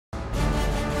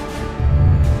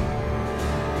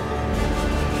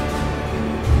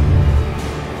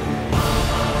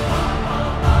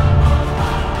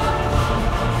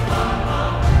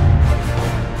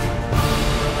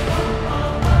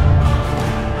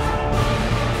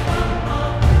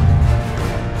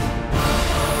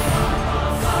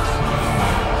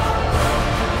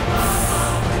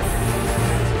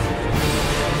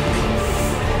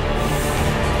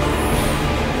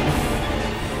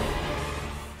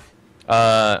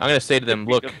I'm gonna say to them,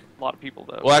 look. A lot of people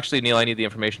though. Well, actually, Neil, I need the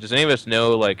information. Does any of us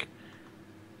know, like,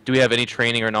 do we have any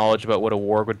training or knowledge about what a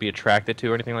warg would be attracted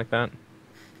to or anything like that?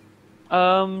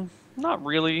 Not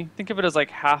really. Think of it as like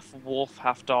half wolf,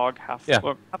 half dog, Yeah.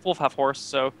 half wolf, half horse.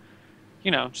 So,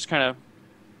 just kind of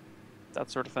that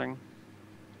sort of thing.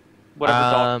 Whatever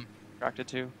dog you're attracted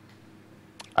to.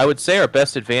 I would say our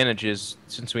best advantage is,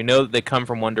 since we know that they come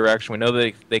from one direction, we know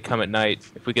that they come at night,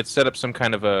 if we could set up some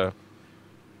kind of a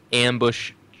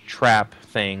ambush trap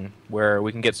thing where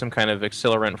we can get some kind of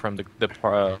accelerant from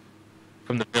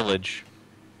the village,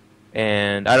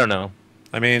 and I don't know.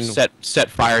 I mean, set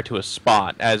fire to a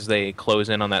spot as they close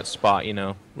in on that spot.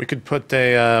 We could put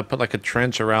like a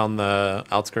trench around the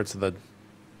outskirts of the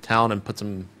town and put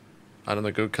some, I don't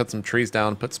know, go cut some trees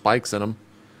down, put spikes in them.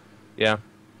 Yeah.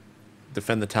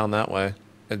 Defend the town that way.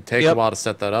 It'd take a while to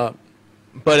set that up.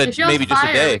 But it's maybe just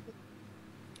a day.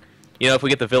 If we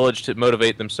get the village to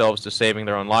motivate themselves to saving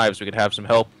their own lives, we could have some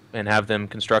help and have them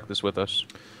construct this with us.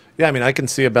 Yeah, I mean, I can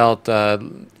see about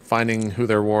finding who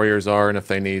their warriors are and if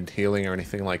they need healing or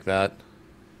anything like that.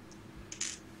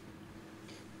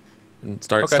 And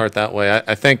start that way.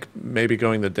 I think maybe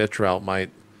going the ditch route might...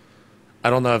 I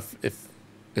don't know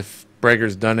if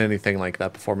Brager's done anything like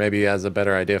that before. Maybe he has a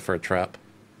better idea for a trap.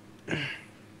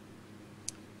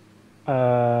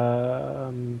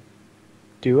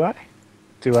 Do I?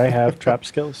 Do I have trap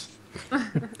skills?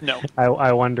 No.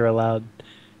 I wonder aloud.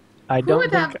 Who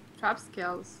would have trap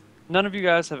skills? None of you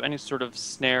guys have any sort of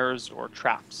snares or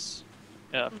traps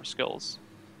for skills.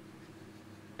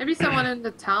 Maybe someone in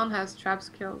the town has trap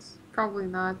skills. Probably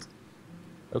not.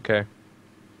 Okay.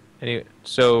 Anyway,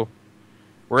 so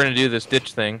we're gonna do this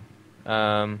ditch thing.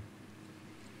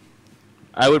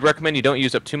 I would recommend you don't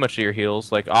use up too much of your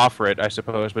heals. Like, offer it, I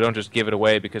suppose, but don't just give it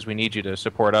away because we need you to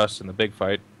support us in the big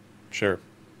fight. Sure.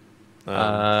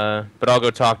 But I'll go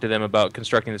talk to them about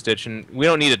constructing this ditch, and we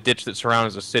don't need a ditch that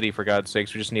surrounds the city, for God's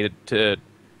sakes. We just need it to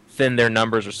thin their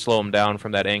numbers or slow them down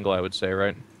from that angle, I would say,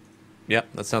 right? Yep,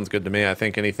 that sounds good to me. I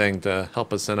think anything to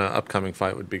help us in an upcoming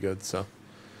fight would be good, so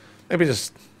maybe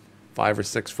just 5 or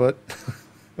 6 foot.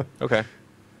 Okay.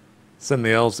 Send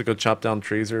the elves to go chop down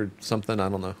trees or something, I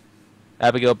don't know.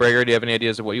 Abigail Brager, do you have any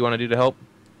ideas of what you want to do to help?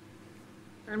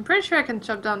 I'm pretty sure I can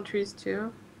chop down trees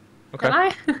too. Okay. Can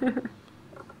I?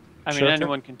 I mean,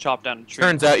 anyone can chop down a tree.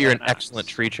 Turns out you're an excellent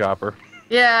tree chopper.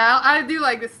 Yeah, I do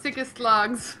like the thickest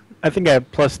logs. I think I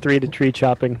have +3 to tree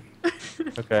chopping.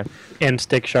 Okay. And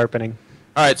stick sharpening.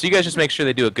 All right, so you guys just make sure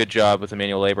they do a good job with the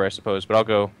manual labor, I suppose. But I'll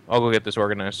go get this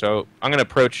organized. So I'm gonna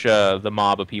approach the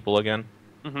mob of people again.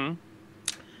 Mm-hmm.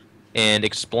 And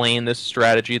explain this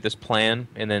strategy, this plan,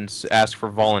 and then ask for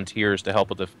volunteers to help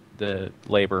with the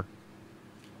labor.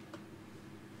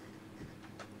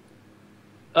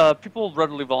 People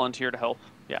readily volunteer to help.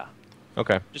 Yeah.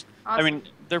 Okay. Just, Awesome. I mean,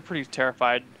 they're pretty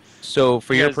terrified. So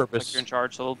for your guys look purpose, like you're in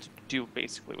charge, so they'll do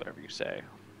basically whatever you say.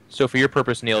 So for your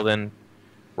purpose, Neil, then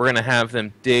we're gonna have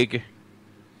them dig.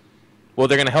 Well,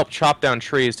 they're gonna help chop down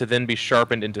trees to then be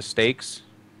sharpened into stakes,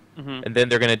 and then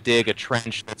they're gonna dig a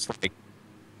trench that's like,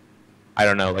 I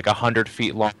don't know, like 100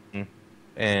 feet long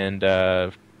and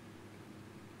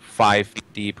 5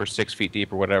 feet deep or 6 feet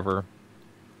deep or whatever,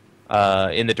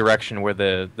 in the direction where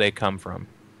they come from,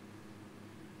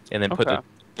 and then put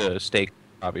the stake,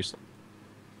 obviously.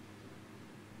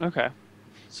 Okay.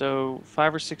 So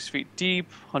 5 or 6 feet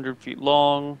deep, 100 feet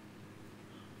long.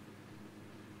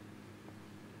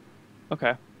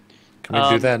 Okay. Can we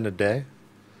do that in a day?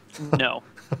 No.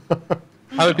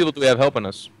 How many people do we have helping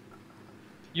us?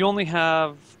 You only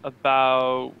have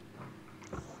about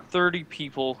 30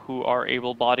 people who are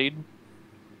able-bodied.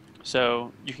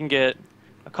 So you can get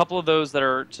a couple of those that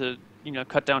are to,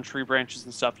 cut down tree branches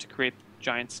and stuff to create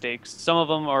giant stakes. Some of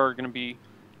them are going to be,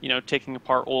 taking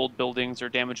apart old buildings or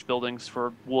damaged buildings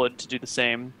for wood to do the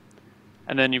same.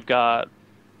 And then you've got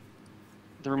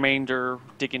the remainder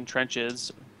digging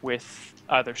trenches with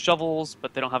either shovels,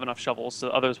 but they don't have enough shovels, so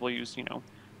others will use,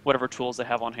 whatever tools they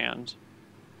have on hand.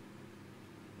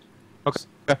 Okay.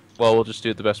 Well, we'll just do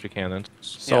it the best we can then.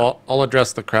 So yeah. I'll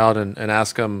address the crowd and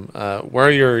ask them, where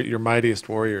are your mightiest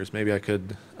warriors? Maybe I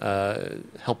could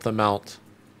help them out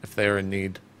if they are in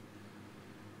need.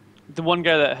 The one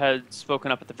guy that had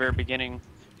spoken up at the very beginning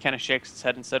kind of shakes his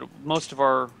head and said,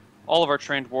 all of our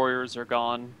trained warriors are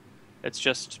gone. It's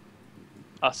just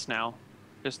us now.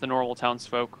 Just the normal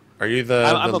townsfolk. Are you the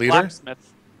I'm leader? a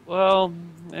blacksmith. Well,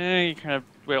 he kind of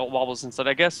wobbles inside.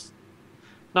 I guess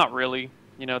not really.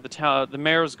 The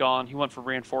mayor's gone. He went for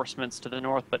reinforcements to the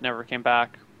north, but never came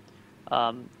back.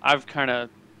 I've kind of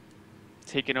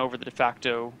taken over the de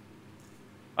facto.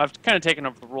 I've kind of taken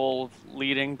over the role of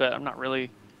leading, but I'm not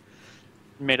really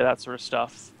made of that sort of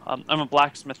stuff. I'm a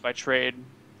blacksmith by trade,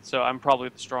 so I'm probably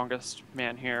the strongest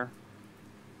man here.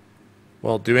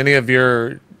 Well, do any of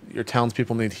your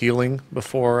townspeople need healing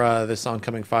before this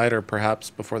oncoming fight, or perhaps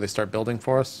before they start building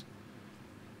for us?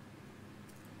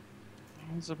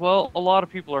 He said, well, a lot of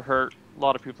people are hurt. A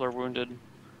lot of people are wounded.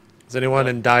 Is anyone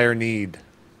in dire need?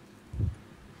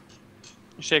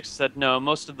 Shakes said, no,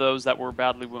 most of those that were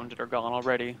badly wounded are gone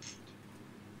already.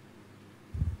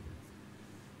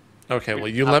 Okay, well,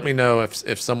 you let me know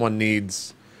if someone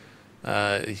needs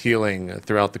healing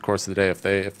throughout the course of the day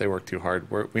if they work too hard.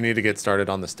 We need to get started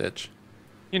on the stitch.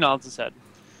 He nods his head.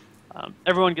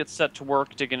 Everyone gets set to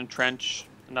work, digging a trench,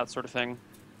 and that sort of thing.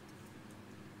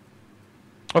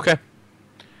 Okay.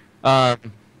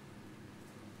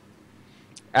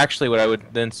 Actually, what I would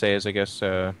then say is, I guess,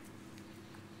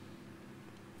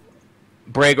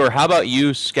 Bregor, how about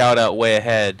you scout out way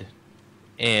ahead,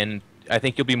 and I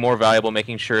think you'll be more valuable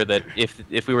making sure that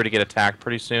if we were to get attacked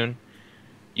pretty soon,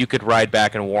 you could ride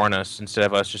back and warn us instead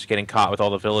of us just getting caught with all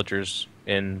the villagers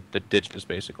in the ditches,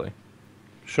 basically.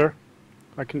 Sure,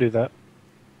 I can do that.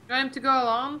 Do you want him to go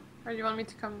alone, or do you want me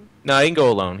to come? No, he can go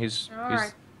alone. He's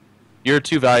Alright. You're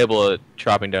too valuable at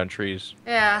chopping down trees.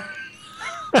 Yeah.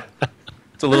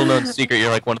 It's a little known secret. You're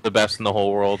like one of the best in the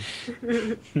whole world.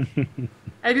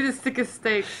 I do the thickest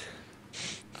stakes.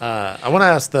 I want to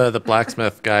ask the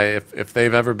blacksmith guy if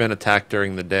they've ever been attacked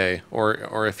during the day,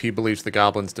 or if he believes the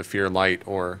goblins to fear light,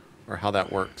 or how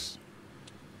that works.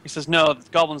 He says, no, the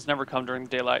goblins never come during the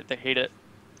daylight. They hate it.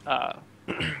 Yeah,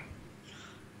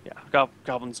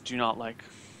 goblins do not like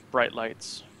bright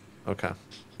lights. Okay,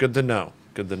 good to know.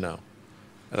 Good to know.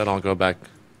 And then I'll go back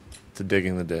to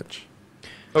digging the ditch.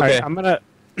 Okay. All right,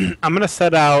 I'm gonna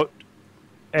set out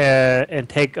and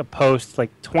take a post like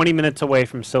 20 minutes away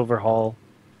from Silver Hall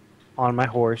on my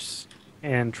horse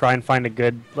and try and find a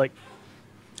good like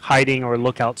hiding or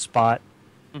lookout spot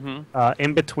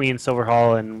in between Silver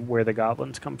Hall and where the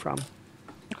goblins come from.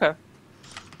 Okay.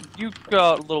 You go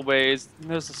out a little ways.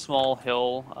 There's a small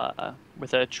hill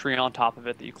with a tree on top of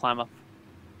it that you climb up.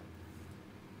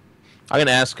 I'm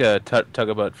gonna ask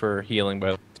Tugabutt for healing, by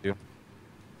the way, too.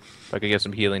 If I could get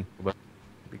some healing, that'd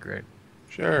be great.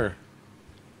 Sure.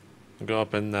 I'll go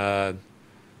up and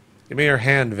give me your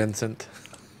hand, Vincent.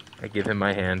 I give him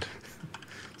my hand.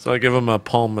 So I give him a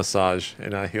palm massage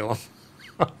and I heal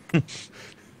him.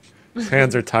 His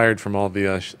hands are tired from all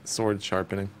the sword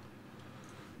sharpening.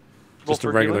 Roll Just a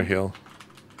for regular healing? heal.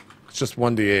 It's just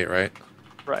 1d8, right?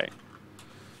 Right.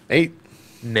 8.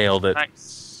 Nailed it.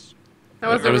 Nice. That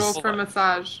was It a was- roll for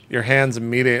massage. Your hands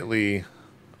immediately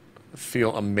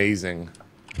feel amazing.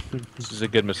 This is a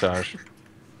good massage.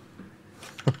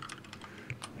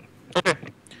 Okay.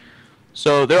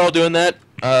 So they're all doing that.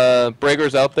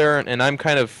 Bregor's out there, and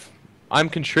I'm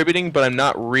contributing, but I'm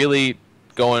not really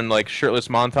going like shirtless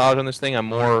montage on this thing. I'm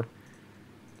more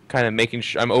kind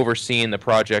of I'm overseeing the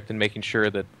project and making sure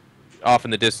that off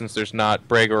in the distance there's not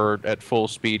Bregor at full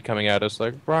speed coming at us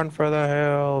like run for the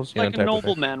hills, Like a type of thing.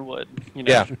 nobleman would, you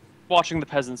know, Yeah. watching the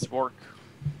peasants work.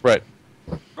 Right.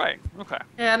 Right, okay.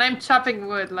 Yeah, and I'm chopping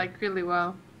wood like really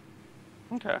well.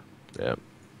 Okay. Yeah.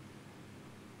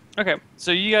 Okay,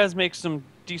 so you guys make some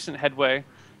decent headway,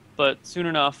 but soon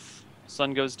enough,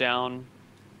 sun goes down,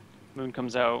 moon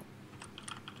comes out,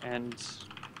 and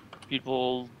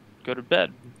people go to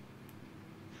bed.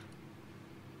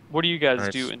 What do you guys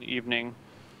Nice. do in the evening?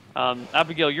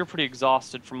 Abigail, you're pretty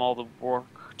exhausted from all the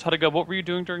work. Tutaga, what were you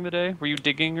doing during the day? Were you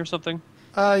digging or something?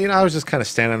 I was just kind of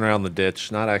standing around the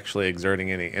ditch, not actually exerting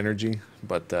any energy,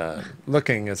 but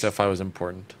looking as if I was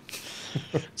important.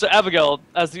 So Abigail,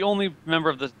 as the only member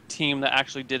of the team that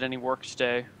actually did any work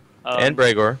today, And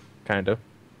Bregor, kind of.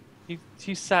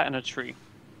 he sat in a tree.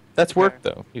 That's work,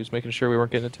 Okay. though. He was making sure we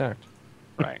weren't getting attacked.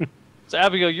 Right. So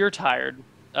Abigail, you're tired.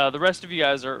 The rest of you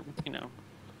guys are,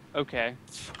 okay.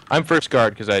 I'm first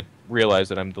guard because I realize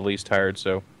that I'm the least tired,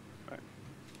 so...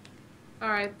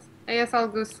 Alright, I guess I'll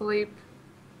go sleep.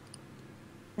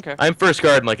 Okay. I'm first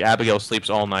guard, and like Abigail sleeps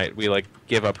all night. We like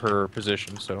give up her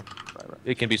position, so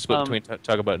it can be split between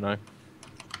Tugabutt and I.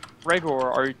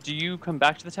 Bregor, do you come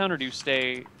back to the town or do you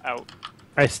stay out?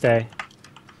 I stay.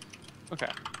 Okay.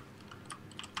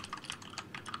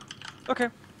 Okay.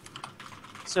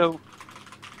 So,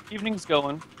 evening's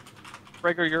going.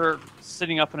 Bregor, you're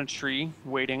sitting up in a tree,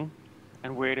 waiting,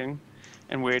 and waiting,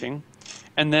 and waiting.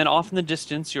 And then off in the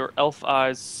distance, your elf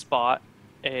eyes spot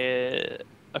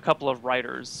a couple of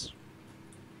riders.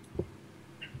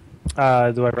 Do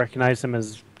I recognize them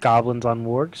as goblins on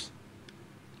wargs?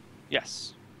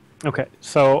 Yes. Okay,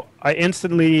 so I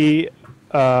instantly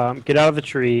get out of the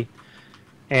tree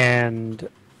and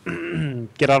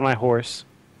get on my horse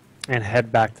and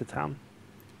head back to town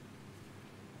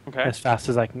Okay. as fast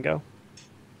as I can go.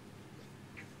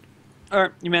 All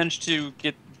right. You manage to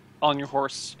get on your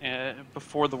horse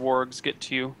before the wargs get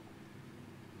to you.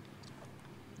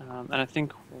 And I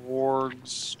think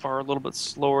wargs are a little bit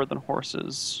slower than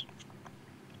horses.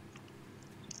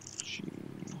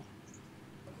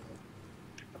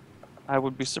 I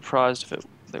would be surprised if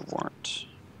they weren't.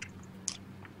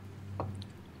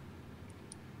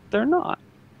 They're not.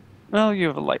 Well, you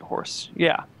have a light horse.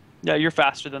 Yeah. Yeah, you're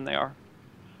faster than they are.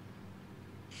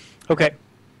 Okay.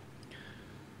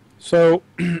 So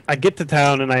I get to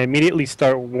town and I immediately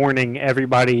start warning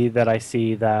everybody that I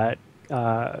see that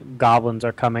goblins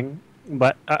are coming.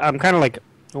 But I'm kind of like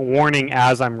warning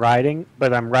as I'm riding,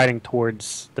 but I'm riding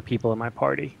towards the people in my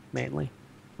party mainly.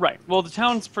 Right. Well, the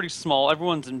town's pretty small.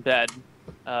 Everyone's in bed,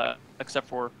 except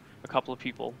for a couple of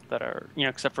people that are,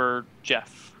 except for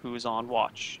Jeff, who is on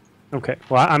watch. Okay.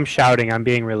 Well, I'm shouting. I'm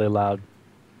being really loud.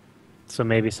 So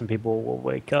maybe some people will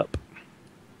wake up.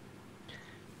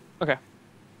 Okay.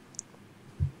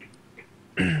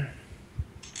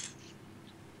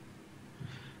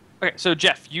 Okay, so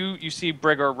Jeff, you see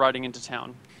Bregar riding into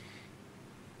town.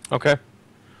 Okay.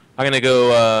 I'm going to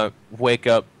go wake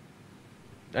up.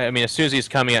 I mean, as soon as he's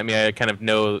coming at me, I kind of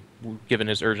know, given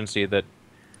his urgency, that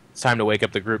it's time to wake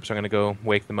up the group, so I'm going to go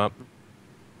wake them up.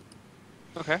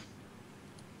 Okay.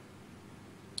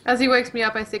 As he wakes me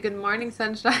up, I say, "Good morning,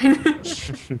 sunshine."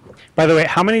 By the way,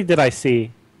 how many did I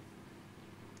see?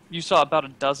 You saw about a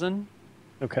dozen.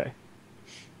 Okay.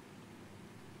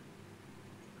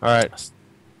 All right.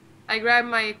 I grab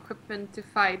my equipment to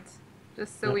fight,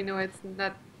 just so Yep. we know it's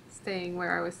not staying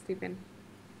where I was sleeping.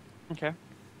 Okay.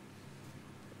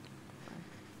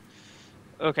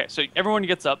 Okay, so everyone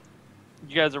gets up.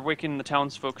 You guys are waking the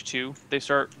townsfolk too. They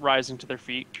start rising to their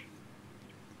feet.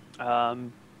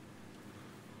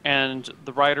 And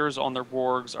the riders on their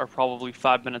wargs are probably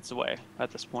 5 minutes away at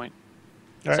this point.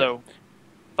 All right. So,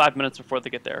 5 minutes before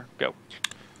they get there, go.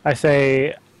 I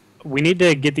say we need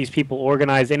to get these people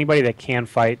organized. Anybody that can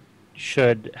fight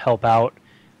should help out.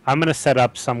 I'm going to set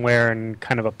up somewhere in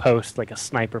kind of a post, like a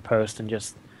sniper post, and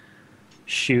just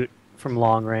shoot from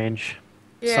long range.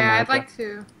 Yeah, Something I'd like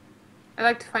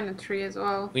like to find a tree as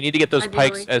well. We need to get those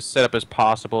pikes Ideally. as set up as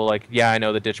possible. Like, yeah, I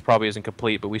know the ditch probably isn't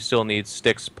complete, but we still need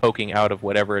sticks poking out of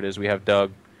whatever it is we have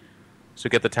dug. So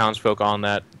get the townsfolk on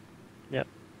that. Yep.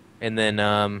 And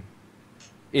then,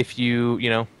 if you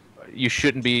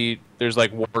shouldn't be. There's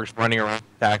like wargs running around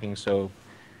attacking, so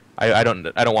I don't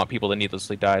want people to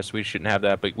needlessly die. So we shouldn't have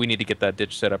that. But we need to get that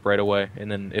ditch set up right away.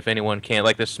 And then if anyone can't,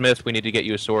 like the smith, we need to get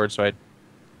you a sword. So I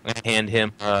hand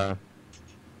him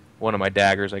one of my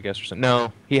daggers, I guess, or something.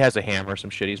 No, he has a hammer or some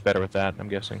shit. He's better with that, I'm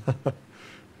guessing.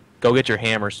 Go get your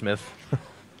hammer, Smith.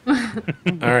 All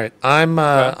right, I'm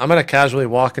gonna casually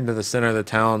walk into the center of the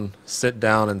town, sit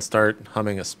down, and start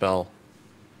humming a spell.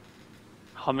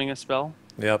 Humming a spell?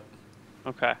 Yep.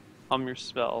 Okay. Hum your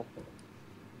spell.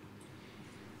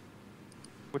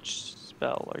 Which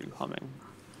spell are you humming?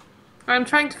 I'm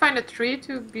trying to find a tree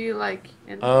to be like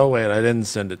in. Oh wait, I didn't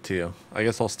send it to you. I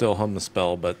guess I'll still hum the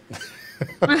spell, but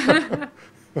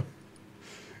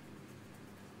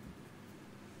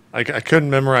I couldn't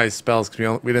memorize spells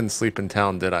because we didn't sleep in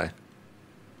town, did I?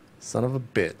 Son of a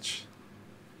bitch.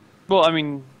 Well, I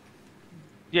mean,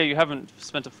 yeah, you haven't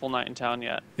spent a full night in town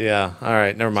yet. Yeah. All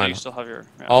right. Never So you mind. still have your...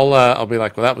 Yeah. I'll be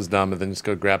like, well, that was dumb, and then just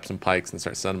go grab some pikes and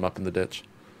start setting them up in the ditch.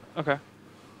 Okay.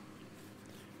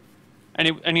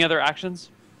 Any other actions?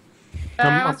 I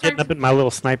I'm was trying getting up to, at my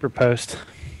little sniper post.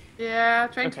 yeah,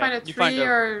 trying to Okay, find a you find tree a-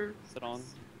 or. Sit on.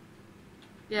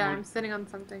 Yeah, Wood. I'm sitting on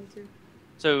something too.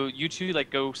 So you two, like,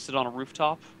 go sit on a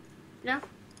rooftop? Yeah.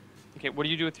 Okay, what do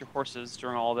you do with your horses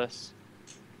during all this?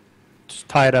 Just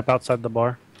tie it up outside the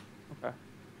bar. Okay.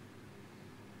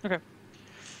 Okay.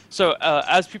 So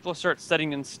as people start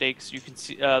setting in stakes, you can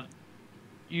see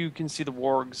the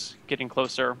wargs getting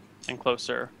closer and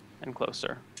closer and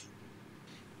closer.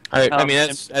 I mean,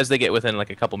 and- as they get within like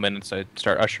a couple minutes, I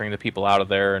start ushering the people out of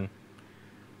there. And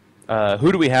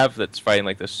who do we have that's fighting?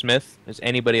 Like the smith? Is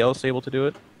anybody else able to do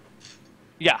it?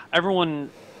 Yeah,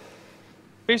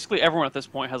 basically everyone at this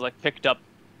point has like picked up,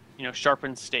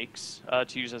 sharpened stakes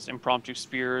to use as impromptu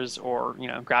spears, or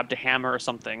grabbed a hammer or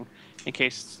something in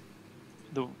case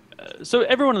so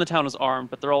everyone in the town is armed,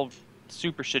 but they're all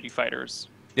super shitty fighters.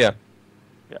 Yeah.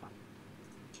 Yeah.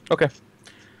 Okay.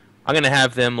 I'm gonna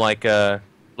have them like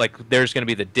there's gonna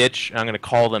be the ditch. I'm gonna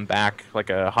call them back like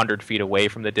 100 feet away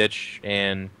from the ditch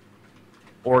and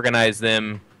organize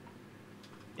them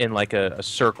in like a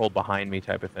circle behind me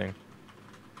type of thing.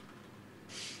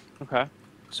 Okay.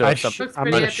 So if some- Looks I'm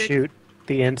pretty gonna epic. shoot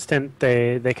the instant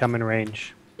they come in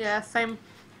range. Yeah, same.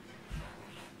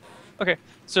 Okay,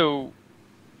 so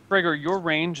Gregor, your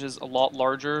range is a lot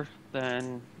larger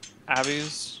than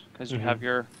Abby's because you have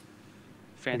your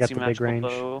fancy the big magical range.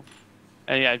 bow.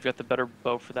 And yeah, you've got the better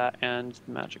bow for that and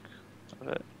the magic of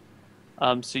it.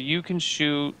 So you can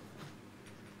shoot.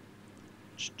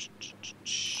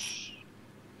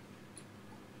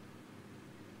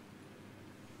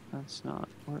 That's not.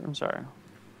 I'm sorry,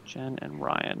 Jen and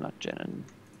Ryan, not Jen and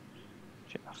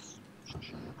Jeff.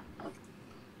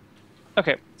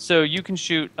 Okay, so you can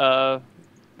shoot.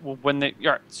 When they.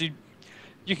 All right, so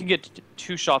you can get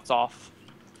 2 shots off,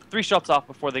 3 shots off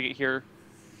before they get here.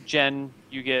 Jen,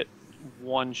 you get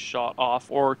 1 shot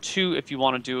off, or 2 if you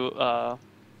want to do a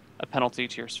penalty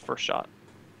to your first shot.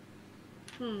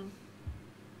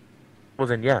 Well,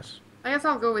 then yes. I guess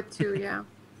I'll go with 2, yeah.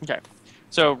 Okay.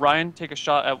 So, Ryan, take a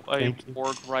shot at a Thank you.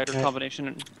 Warg-Rider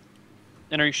combination.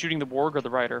 And are you shooting the Warg or the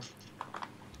Rider?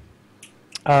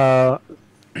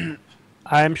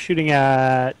 I'm shooting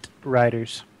at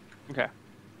riders. Okay.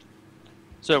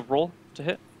 So, roll to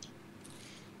hit.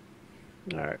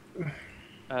 All right.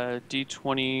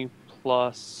 D20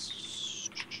 plus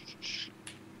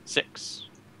 6.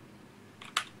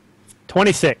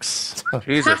 26.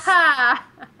 Jesus. Haha!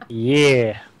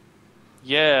 Yeah.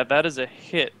 Yeah, that is a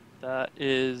hit. That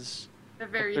is... The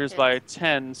very There's hit. by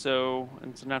 10, so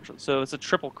it's a natural. So it's a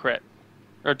triple crit.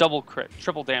 Or double crit.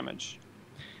 Triple damage.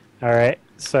 All right.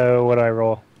 So what do I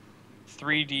roll?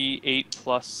 3d8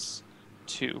 plus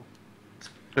 2.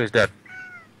 So he's dead.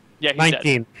 Yeah, he's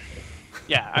 19. dead.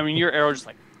 Yeah, I mean, your arrow just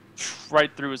like right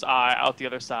through his eye, out the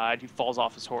other side. He falls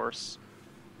off his horse,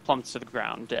 plummets to the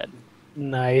ground, dead.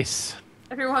 Nice.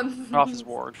 Everyone. Off his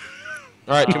ward.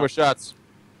 All right, 2 more shots.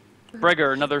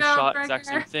 Breger, another No, shot, Breger. exact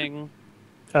same thing.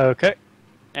 Okay.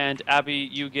 And Abby,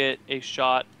 you get a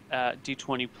shot at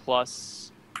d20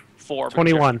 plus 4. because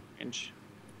 21. you're range.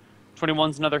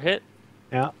 21's another hit.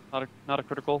 Yeah. Not a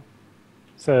critical.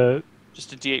 So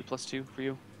Just a d8 plus 2 for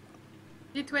you.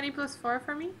 D20 plus 4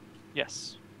 for me?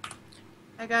 Yes.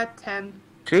 I got 10.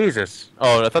 Jesus.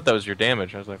 Oh, I thought that was your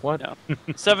damage. I was like, what? No.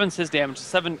 7's his damage.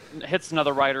 7 hits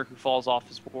another rider who falls off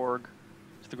his warg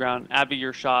to the ground. Abby,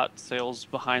 your shot sails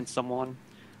behind someone.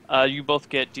 You both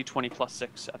get d20 plus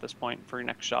 6 at this point for your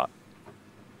next shot.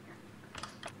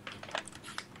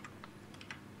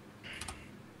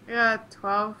 I got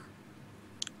 12.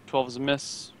 12 is a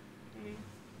miss. Okay.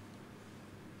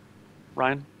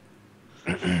 Ryan?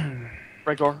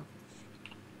 Gregor?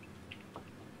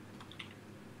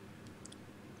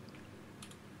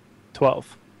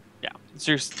 12. Yeah.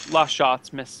 So your last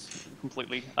shots miss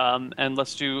completely. And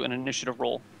let's do an initiative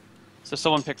roll. So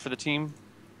someone pick for the team.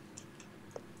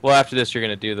 Well, after this, you're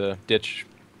going to do the ditch,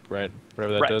 right?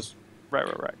 Whatever that Right. does.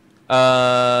 Right.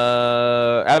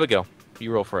 Abigail,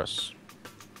 you roll for us.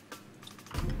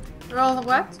 Roll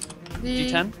what?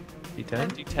 D10? D10?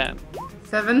 D10.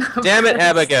 7. Damn it,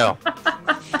 Abigail.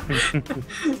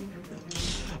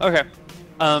 Okay.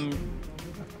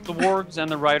 The wargs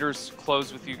and the riders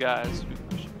close with you guys.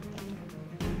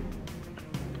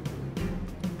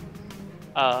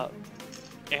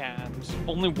 And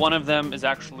only one of them is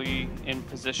actually in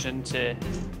position to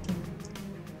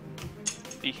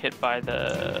be hit by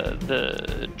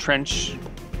the trench,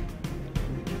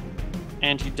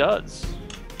 and he does.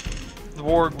 The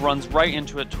warg runs right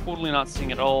into it, totally not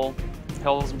seeing it all.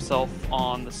 Impels himself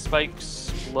on the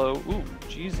spikes below. Ooh,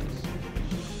 Jesus.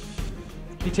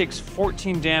 He takes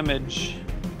 14 damage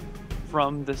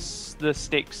from the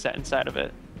stake set inside of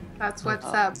it. That's what's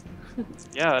up.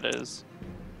 Yeah, it is.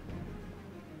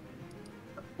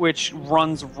 Which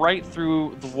runs right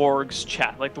through the warg's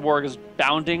chest. Like, the warg is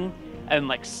bounding and,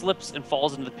 like, slips and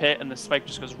falls into the pit, and the spike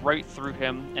just goes right through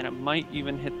him, and it might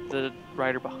even hit the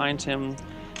rider behind him.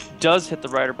 Does hit the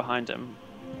rider behind him.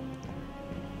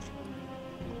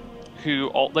 So,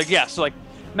 like,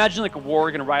 imagine, like, a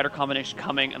warg and a rider combination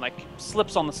coming and, like,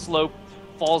 slips on the slope,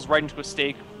 falls right into a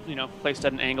stake, placed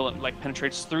at an angle, and, like,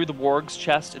 penetrates through the warg's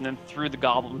chest and then through the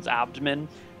goblin's abdomen,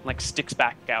 and, like, sticks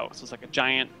back out. So it's like a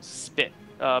giant spit.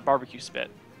 Barbecue spit.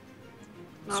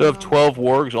 So of 12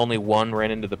 wargs, only 1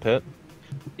 ran into the pit?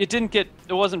 It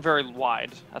wasn't very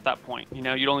wide at that point.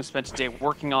 You'd only spent a day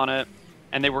working on it,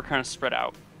 and they were kind of spread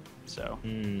out. So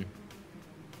it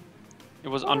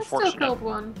was I unfortunate. still killed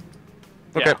one.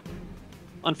 Okay. Yeah.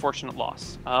 Unfortunate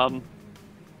loss.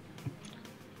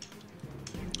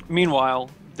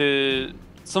 Meanwhile,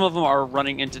 some of them are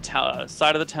running into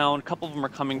side of the town. A couple of them are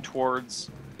coming towards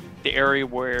the area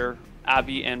where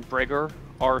Abby and Breger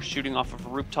are shooting off of a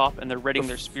rooftop, and they're readying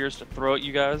their spears to throw at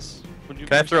you guys. Can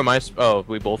I throw my... Oh,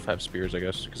 we both have spears, I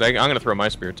guess. Because I'm going to throw my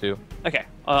spear, too. Okay,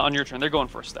 on your turn. They're going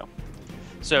first, though.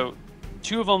 So,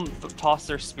 Two of them toss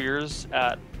their spears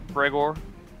at Bregor,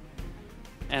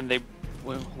 and they.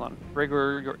 Wait, hold on.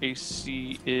 Bregor, your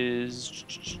AC is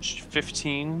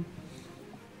 15.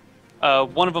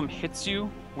 One of them hits you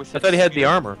with. I thought he had the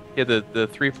armor. He had the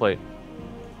 3-plate.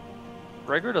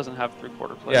 Bregor doesn't have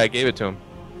 3/4 plate. Yeah, I gave it to him.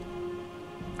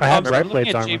 I have I'm right looking plates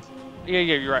at armor. Yeah,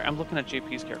 you're right. I'm looking at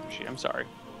JP's character sheet. I'm sorry.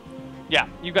 Yeah,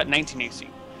 you got 19 AC.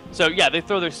 So yeah, they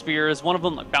throw their spears. One of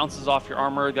them like bounces off your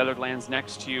armor. The other lands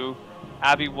next to you.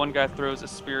 Abby, one guy throws a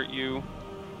spear at you,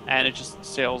 and it just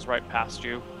sails right past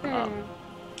you.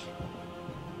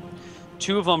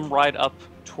 Two of them ride up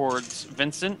towards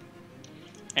Vincent,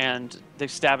 and they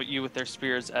stab at you with their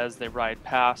spears as they ride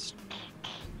past.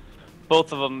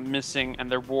 Both of them missing,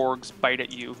 and their wargs bite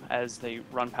at you as they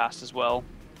run past as well.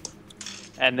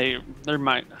 And their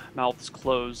mouths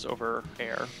close over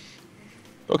air.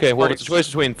 Okay, well, it's a choice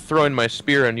between throwing my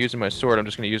spear and using my sword. I'm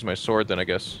just going to use my sword then, I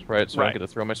guess, right? So I don't get to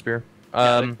throw my spear.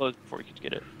 Yeah, they close before you could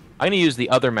get it. I'm going to use the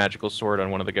other magical sword on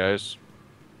one of the guys.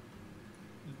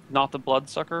 Not the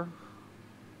bloodsucker?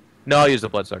 No, I'll use the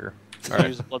bloodsucker. All right.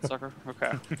 Use the bloodsucker?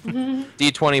 Okay.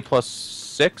 D20 plus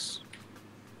 6?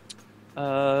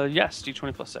 Yes,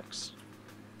 D20 plus 6.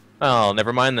 Oh,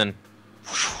 never mind then.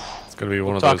 It's gonna be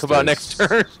one of those. Talk about days. next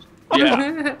turn.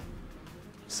 Yeah.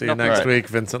 See you next week,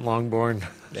 Vincent Longborn.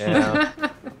 Yeah.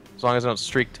 As long as I don't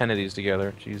streak 10 of these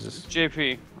together, Jesus.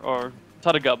 JP or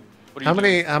Tutagub. What do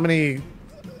you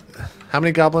How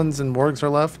many goblins and wargs are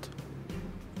left?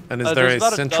 And is there there's a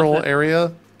about a central dozen.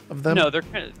 area of them? No,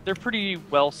 they're pretty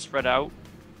well spread out.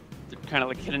 They're kind of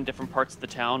like hidden in different parts of the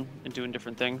town and doing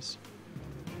different things.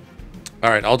 All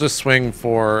right, I'll just swing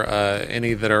for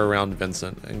any that are around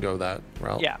Vincent and go that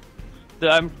route. Yeah.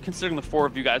 I'm considering the 4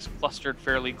 of you guys clustered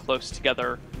fairly close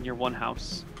together near one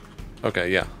house.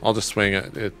 Okay, yeah, I'll just swing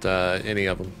at any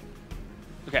of them.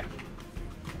 Okay.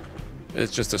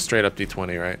 It's just a straight up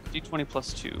D20, right? D20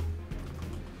 plus 2.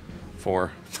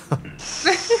 4.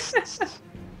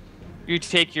 You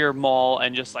take your maul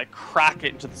and just like crack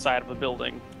it into the side of a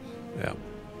building. Yeah.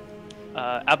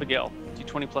 Abigail,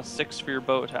 D20 plus 6 for your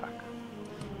bow attack.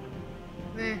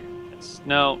 Eh.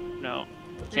 No,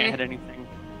 can't Eh. hit anything.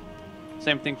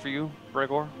 Same thing for you,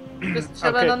 Bregor. Just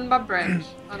chilling Okay. on my branch.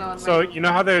 Oh, no, on So my... you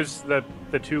know how there's the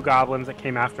 2 goblins that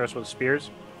came after us with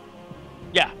spears?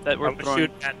 Yeah, that we're I'm gonna throwing.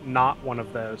 shoot at not one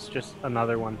of those, just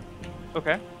another one.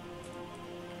 Okay.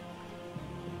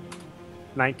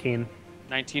 19.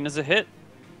 19 is a hit.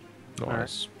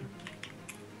 Nice.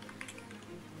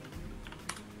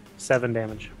 7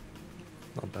 damage.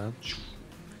 Not bad.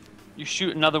 You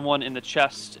shoot another one in the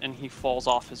chest, and he falls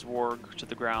off his warg to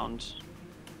the ground.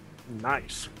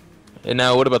 Nice. And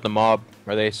now, what about the mob?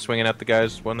 Are they swinging at the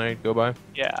guys when they go by?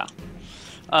 Yeah.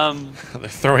 They're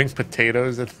throwing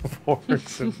potatoes at the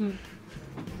wargs. And...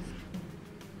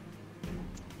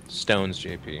 Stones,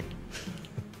 JP.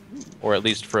 Or at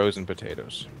least frozen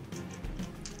potatoes.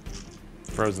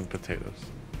 Frozen potatoes.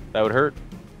 That would hurt.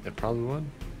 It probably would.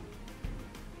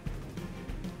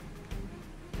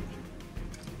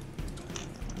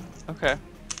 Okay.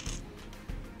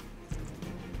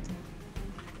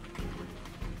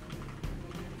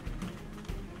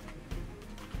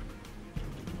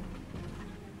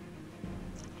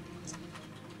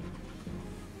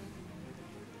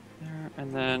 There,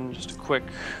 and then just a quick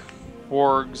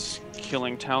wargs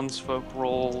killing townsfolk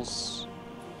rolls.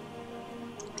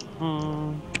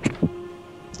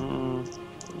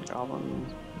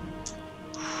 Goblins.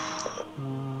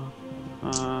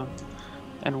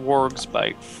 And wargs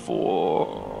bite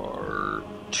for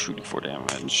 2d4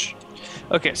 damage.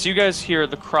 Okay, so you guys hear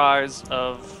the cries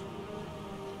of...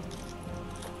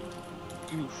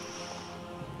 You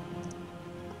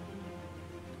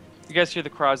guys hear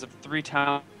the cries of 3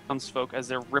 townsfolk as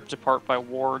they're ripped apart by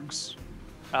wargs.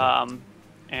 And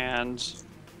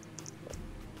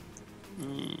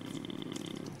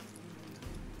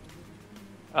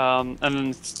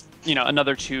then, you know,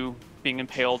 another 2 being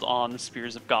impaled on the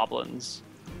spears of goblins.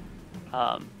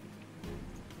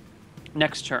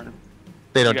 Next turn.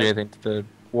 They don't You do guys- anything to the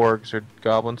wargs or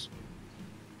goblins.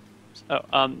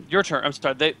 Oh, your turn. I'm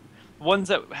sorry. The ones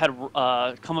that had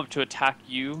come up to attack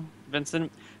you, Vincent,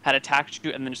 had attacked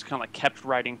you and then just kind of like kept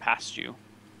riding past you.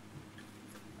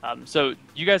 So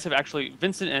you guys have actually,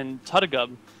 Vincent and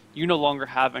Tutagub, you no longer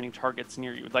have any targets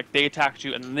near you. Like they attacked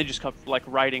you and then they just kept like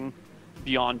riding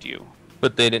beyond you.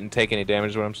 But they didn't take any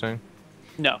damage, is what I'm saying?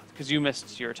 No, because you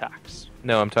missed your attacks.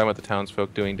 No, I'm talking about the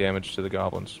townsfolk doing damage to the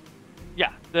goblins.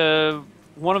 Yeah,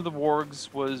 one of the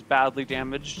wargs was badly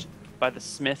damaged by the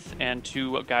smith and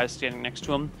 2 guys standing next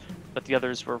to him, but the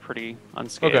others were pretty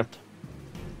unscathed. Okay.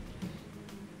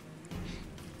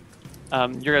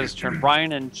 Your guys' turn.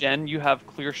 Brian and Jen, you have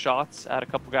clear shots at a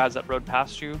couple guys that rode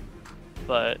past you,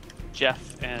 but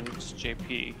Jeff and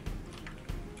JP,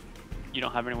 you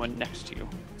don't have anyone next to you.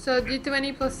 So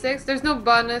D20 plus 6. There's no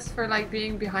bonus for like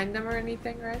being behind them or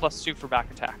anything, right? +2 for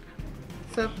back attack.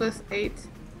 So plus 8.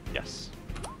 Yes.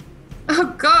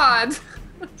 Oh God!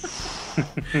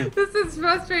 This is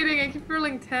frustrating. I keep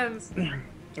rolling 10s.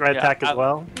 Right attack as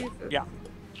well. Jesus. Yeah.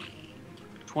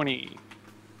 20.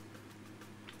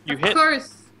 You Of hit. course.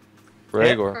 Of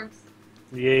Gregor. course.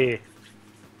 Yeah.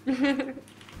 D8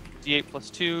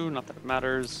 +2. Not that it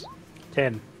matters.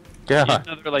 10. Yeah.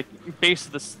 Another like base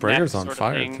of the Brader's neck on sort of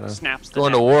fire thing, today. snaps the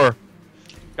Going to neck. war.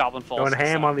 Goblin falls. Going to the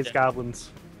ham side, on these dead.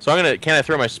 goblins. So can I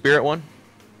throw my spirit one?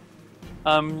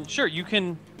 Sure, you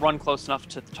can run close enough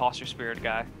to toss your spirit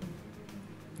guy.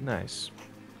 Nice.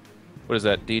 What is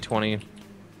that? D20.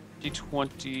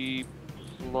 D20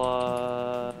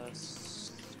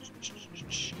 plus.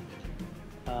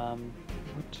 What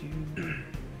do you?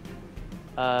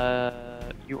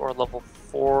 You are level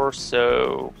 4,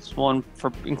 so it's 1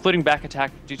 for including back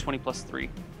attack. D20 plus 3.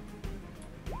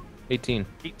 18.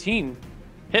 18.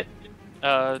 Hit.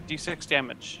 D6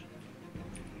 damage.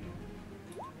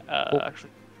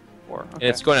 Actually, 4. Okay.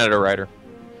 It's going at a rider.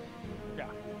 Yeah.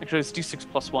 Actually, it's D6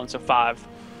 plus 1, so 5.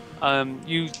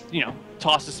 You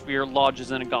toss a spear,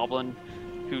 lodges in a goblin,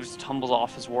 who tumbles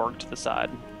off his warg to the side.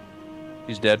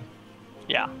 He's dead.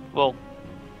 Yeah. Well,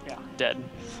 yeah, dead.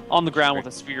 On the ground with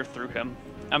a spear through him.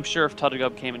 I'm sure if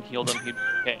Tuttigub came and healed him, he'd be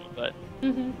okay, but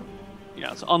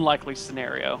it's an unlikely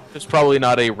scenario. There's probably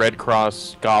not a Red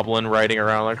Cross goblin riding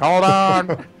around like, hold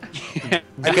on,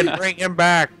 I can bring him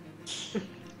back.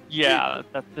 Yeah,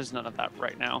 there's none of that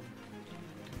right now.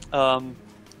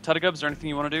 Tuttigub, is there anything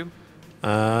you want to do?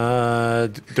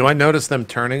 Do I notice them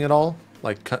turning at all?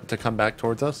 Like to come back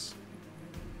towards us?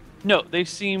 No, they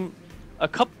seem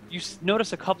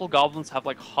notice a couple goblins have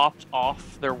like hopped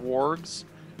off their wargs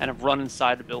and have run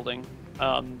inside the building.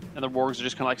 And their wargs are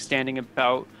just kind of like standing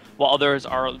about, while others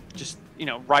are just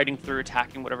riding through,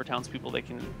 attacking whatever townspeople they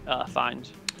can find.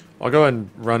 I'll go ahead and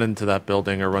run into that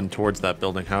building or run towards that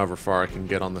building, however far I can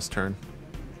get on this turn.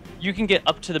 You can get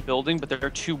up to the building, but there are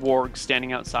 2 wargs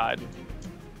standing outside.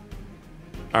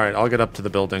 All right, I'll get up to the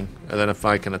building, and then if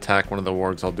I can attack one of the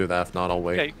wargs, I'll do that. If not, I'll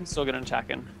wait. Yeah, you can still get an attack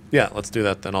in. Yeah, let's do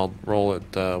that. Then I'll roll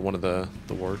at one of the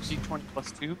wargs. D20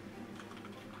 plus 2.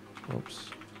 Oops.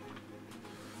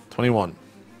 21.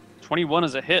 21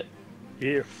 is a hit.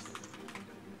 Yeah.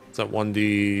 Is that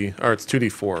 1d... Or it's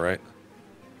 2d4, right?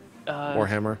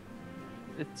 Warhammer?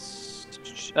 It's...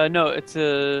 no, it's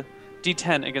a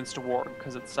D10 against a warg,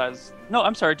 because it's size... No,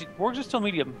 I'm sorry, wargs are still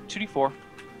medium. 2d4.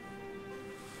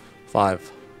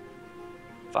 5.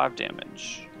 5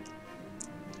 damage.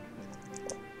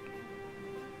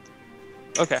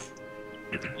 Okay.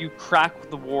 You crack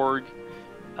the warg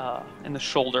in the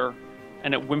shoulder,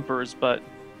 and it whimpers, but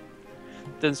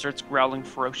then starts growling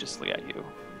ferociously at you.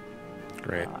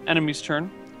 Great. Enemy's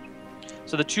turn.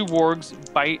 So the 2 wargs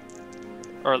bite,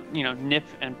 or nip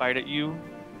and bite at you.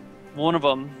 One of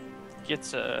them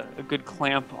gets a good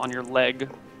clamp on your leg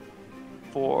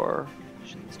for...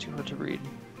 Shit, it's too hard to read.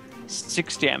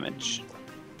 6 damage.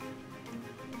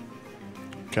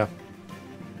 Okay.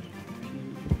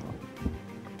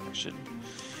 I should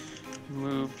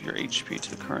move your HP to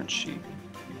the current sheet.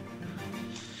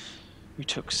 You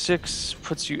took 6,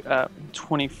 puts you at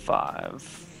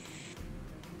 25.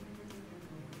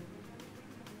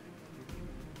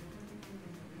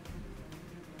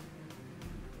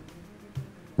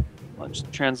 I'm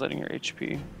just translating your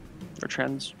HP. Or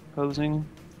transposing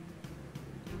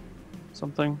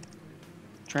something.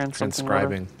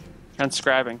 Transcribing.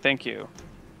 Transcribing, thank you.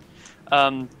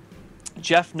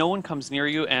 Jeff, no one comes near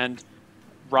you, and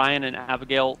Ryan and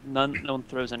Abigail, no one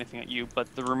throws anything at you,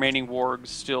 but the remaining wargs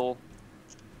still,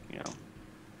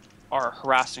 are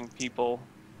harassing people.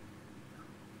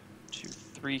 2,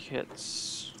 3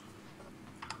 hits.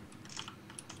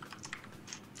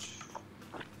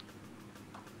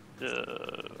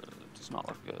 Does not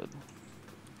look good.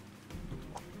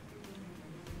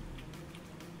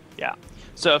 Yeah.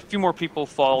 So a few more people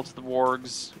fall to the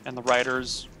wargs and the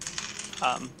riders.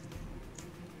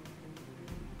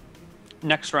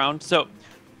 Next round. So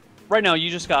right now you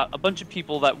just got a bunch of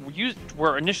people that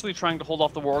were initially trying to hold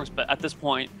off the wargs, but at this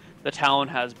point the town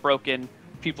has broken.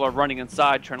 People are running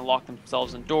inside, trying to lock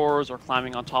themselves indoors or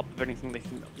climbing on top of anything they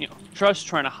can, just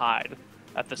trying to hide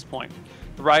at this point.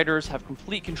 The riders have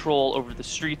complete control over the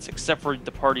streets except for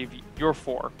the party of your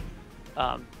 4.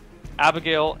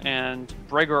 Abigail and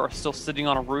Breger are still sitting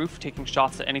on a roof taking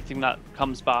shots at anything that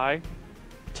comes by.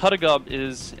 Tuttigub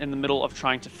is in the middle of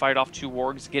trying to fight off 2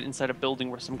 wargs, get inside a building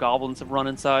where some goblins have run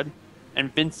inside.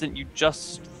 And Vincent, you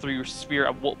just threw your spear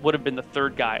at what would have been the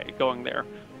 3rd guy going there.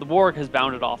 The warg has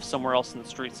bounded off somewhere else in the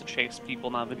streets to chase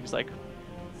people now that he's like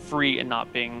free and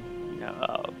not being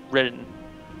ridden.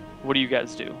 What do you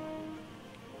guys do?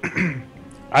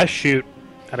 I shoot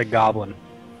at a goblin.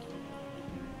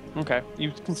 Okay,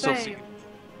 you can still see. Same.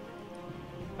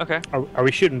 Okay. Are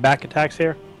we shooting back attacks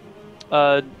here?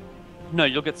 No,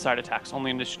 you'll get side attacks.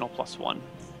 Only additional +1.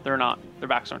 They're not. Their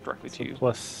backs aren't directly to you.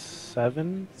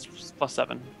 +7? It's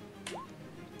 +7.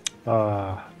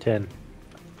 10.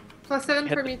 +7 Hit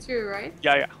for the- me too, right?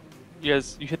 Yeah. You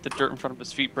hit the dirt in front of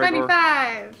his feet, Bregor.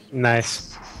 25!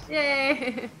 Nice.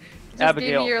 Yay! Just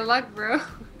Abigail. gave me your luck, bro.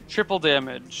 Triple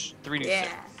damage, 3d6. Yeah.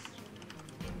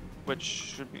 Which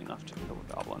should be enough to kill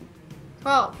a goblin.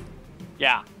 12.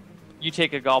 Yeah. You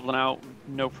take a goblin out,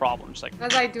 no problem. Just like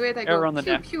As I do it, I Arrow go on the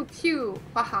pew neck. pew pew.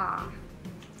 Haha.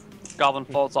 goblin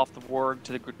falls off the warg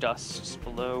to the dust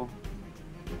below.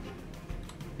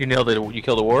 You nailed it. You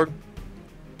killed a warg?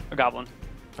 A goblin.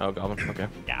 Oh, goblin. Okay.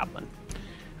 Goblin.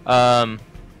 I'm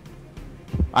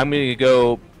gonna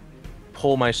go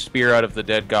pull my spear out of the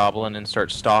dead goblin and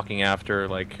start stalking after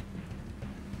like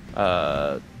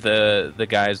the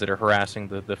guys that are harassing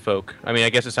the folk. I mean, I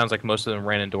guess it sounds like most of them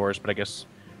ran indoors, but I guess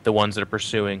the ones that are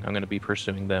pursuing, I'm gonna be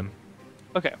pursuing them.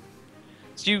 Okay.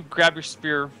 So you grab your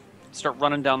spear, start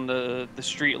running down the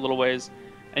street a little ways,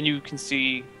 and you can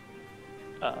see.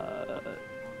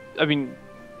 I mean,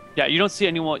 yeah, you don't see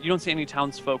anyone. You don't see any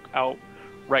townsfolk out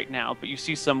right now, but you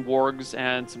see some wargs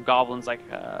and some goblins, like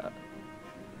a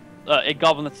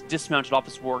goblin that's dismounted off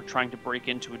his warg trying to break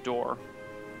into a door.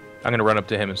 I'm gonna run up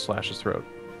to him and slash his throat.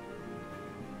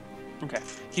 Okay,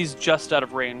 he's just out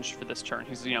of range for this turn.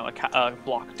 He's a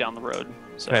block down the road.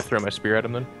 So Can I throw my spear at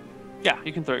him then? yeah,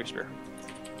 you can throw your spear.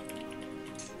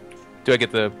 Do I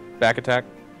get the back attack?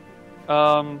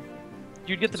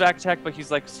 You'd get the back attack, but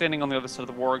he's like standing on the other side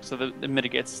of the warg, so that it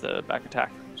mitigates the back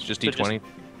attack. It's just So D20.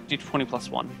 D20 plus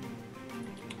 1.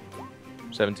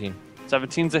 17.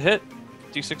 17's a hit.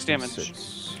 D6 damage.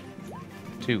 6.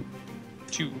 2.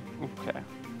 2. Okay.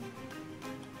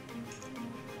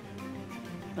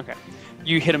 Okay.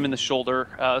 You hit him in the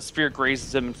shoulder. Spear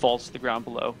grazes him and falls to the ground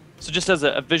below. So just as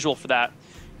a visual for that,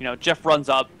 Jeff runs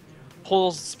up,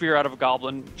 pulls the spear out of a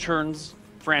goblin, turns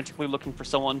frantically looking for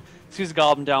someone, sees a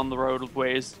goblin down the road a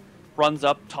ways, runs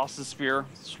up, tosses the spear,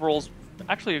 swirls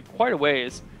actually quite a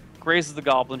ways, grazes the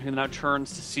goblin, who now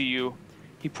turns to see you.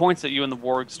 He points at you and the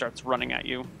warg starts running at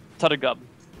you. Tuttigub,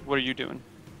 what are you doing?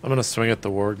 I'm going to swing at the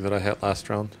warg that I hit last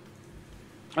round.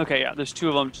 Okay, yeah, there's 2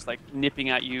 of them just like nipping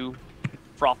at you,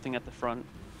 frothing at the front.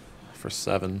 For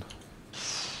 7.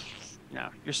 Yeah,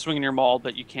 you're swinging your maul,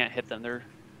 but you can't hit them. They're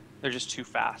just too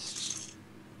fast.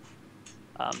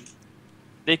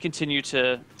 They continue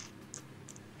to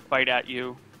fight at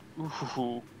you.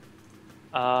 Ooh.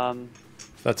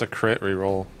 That's a crit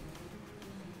reroll.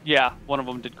 Yeah, one of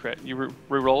them did crit. You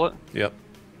re-roll it? Yep.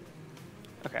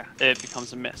 Okay, it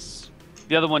becomes a miss.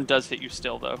 The other one does hit you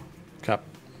still, though. Cap.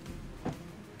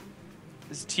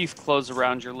 His teeth close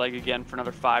around your leg again for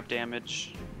another 5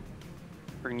 damage,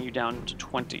 bringing you down to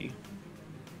 20.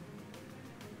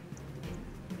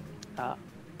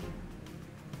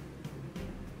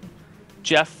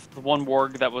 Jeff, the one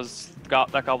warg that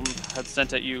goblin had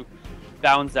sent at you,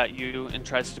 bounds at you and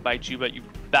tries to bite you, but you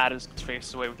bat his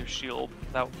face away with your shield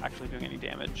without actually doing any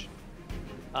damage.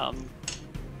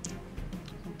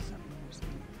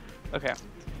 Okay.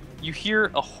 You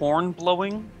hear a horn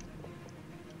blowing,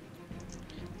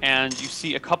 and you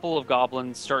see a couple of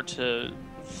goblins start to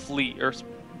flee, or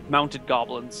mounted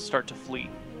goblins start to flee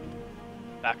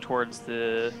back towards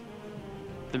the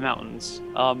mountains.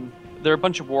 There are a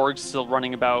bunch of wargs still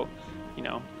running about,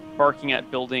 barking at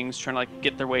buildings, trying to like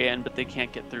get their way in, but they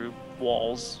can't get through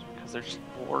walls because they're just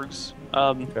wargs.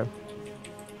 Okay.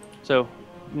 So,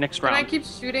 next Can I round. keep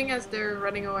shooting as they're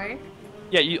running away?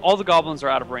 Yeah, all the goblins are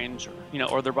out of range,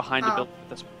 or they're behind a Oh. building at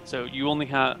this point. So you only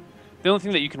have the only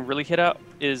thing that you can really hit out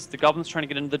is the goblins trying to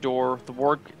get into the door, the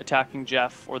warg attacking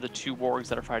Jeff, or the 2 wargs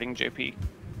that are fighting JP.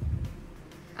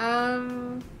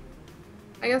 I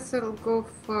guess it'll go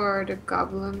for the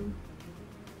goblin.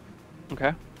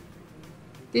 Okay.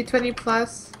 D20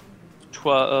 plus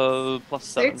Plus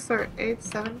 7. 6 or 8,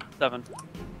 7, 7.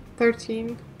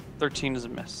 13. 13 is a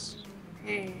miss.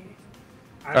 Hey.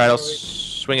 All right, I'll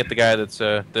swing at the guy that's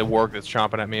the warg that's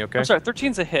chomping at me. Okay. I'm sorry,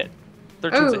 13's a hit.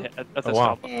 13's a Oh. hit at this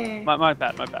wow. goblin. Yay. My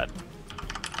bad.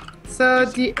 So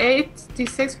D8,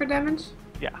 D6 for damage?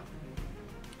 Yeah,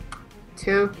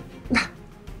 2.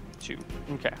 2.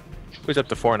 Okay. He's up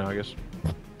to 4 now, I guess.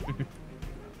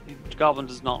 Goblin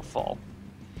does not fall.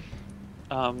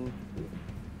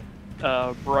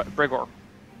 Bregor,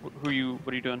 what are you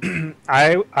doing?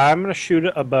 I'm gonna shoot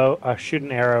shoot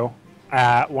an arrow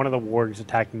at one of the wargs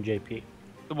attacking JP.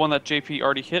 The one that JP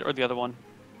already hit, or the other one?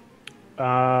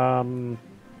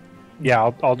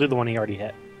 Yeah, I'll do the one he already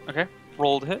hit. Okay,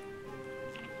 roll to hit.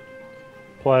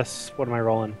 Plus, what am I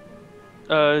rolling?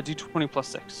 D20 plus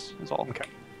 6 is all. Okay.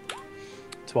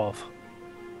 12.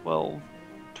 Well,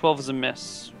 12 is a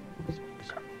miss.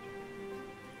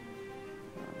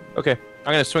 Okay, I'm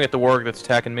gonna swing at the warg that's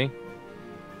attacking me.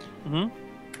 Mm-hmm.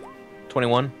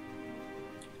 21.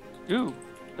 Ooh,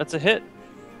 that's a hit.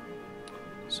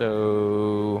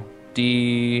 So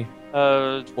D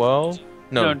 12?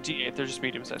 No, D8. They're just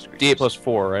medium-sized creatures. D8 plus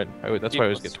 4, right? That's why I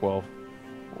always get 12.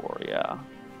 4, yeah.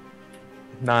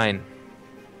 9.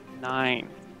 9.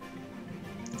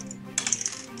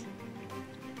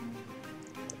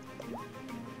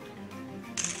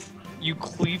 You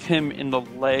cleave him in the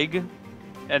leg,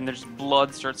 and there's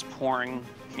blood starts pouring,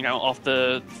 off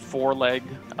the foreleg,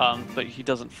 but he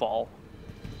doesn't fall.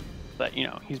 But,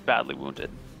 he's badly wounded.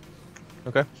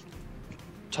 Okay.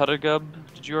 Tutagub,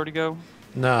 did you already go?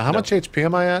 No, how much HP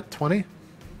am I at? 20?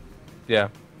 Yeah.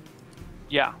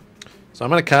 Yeah. So I'm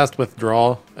going to cast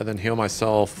Withdraw and then heal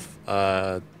myself 2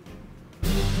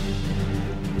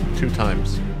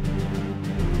 times.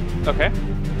 Okay.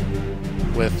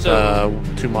 With So-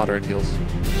 2 moderate heals.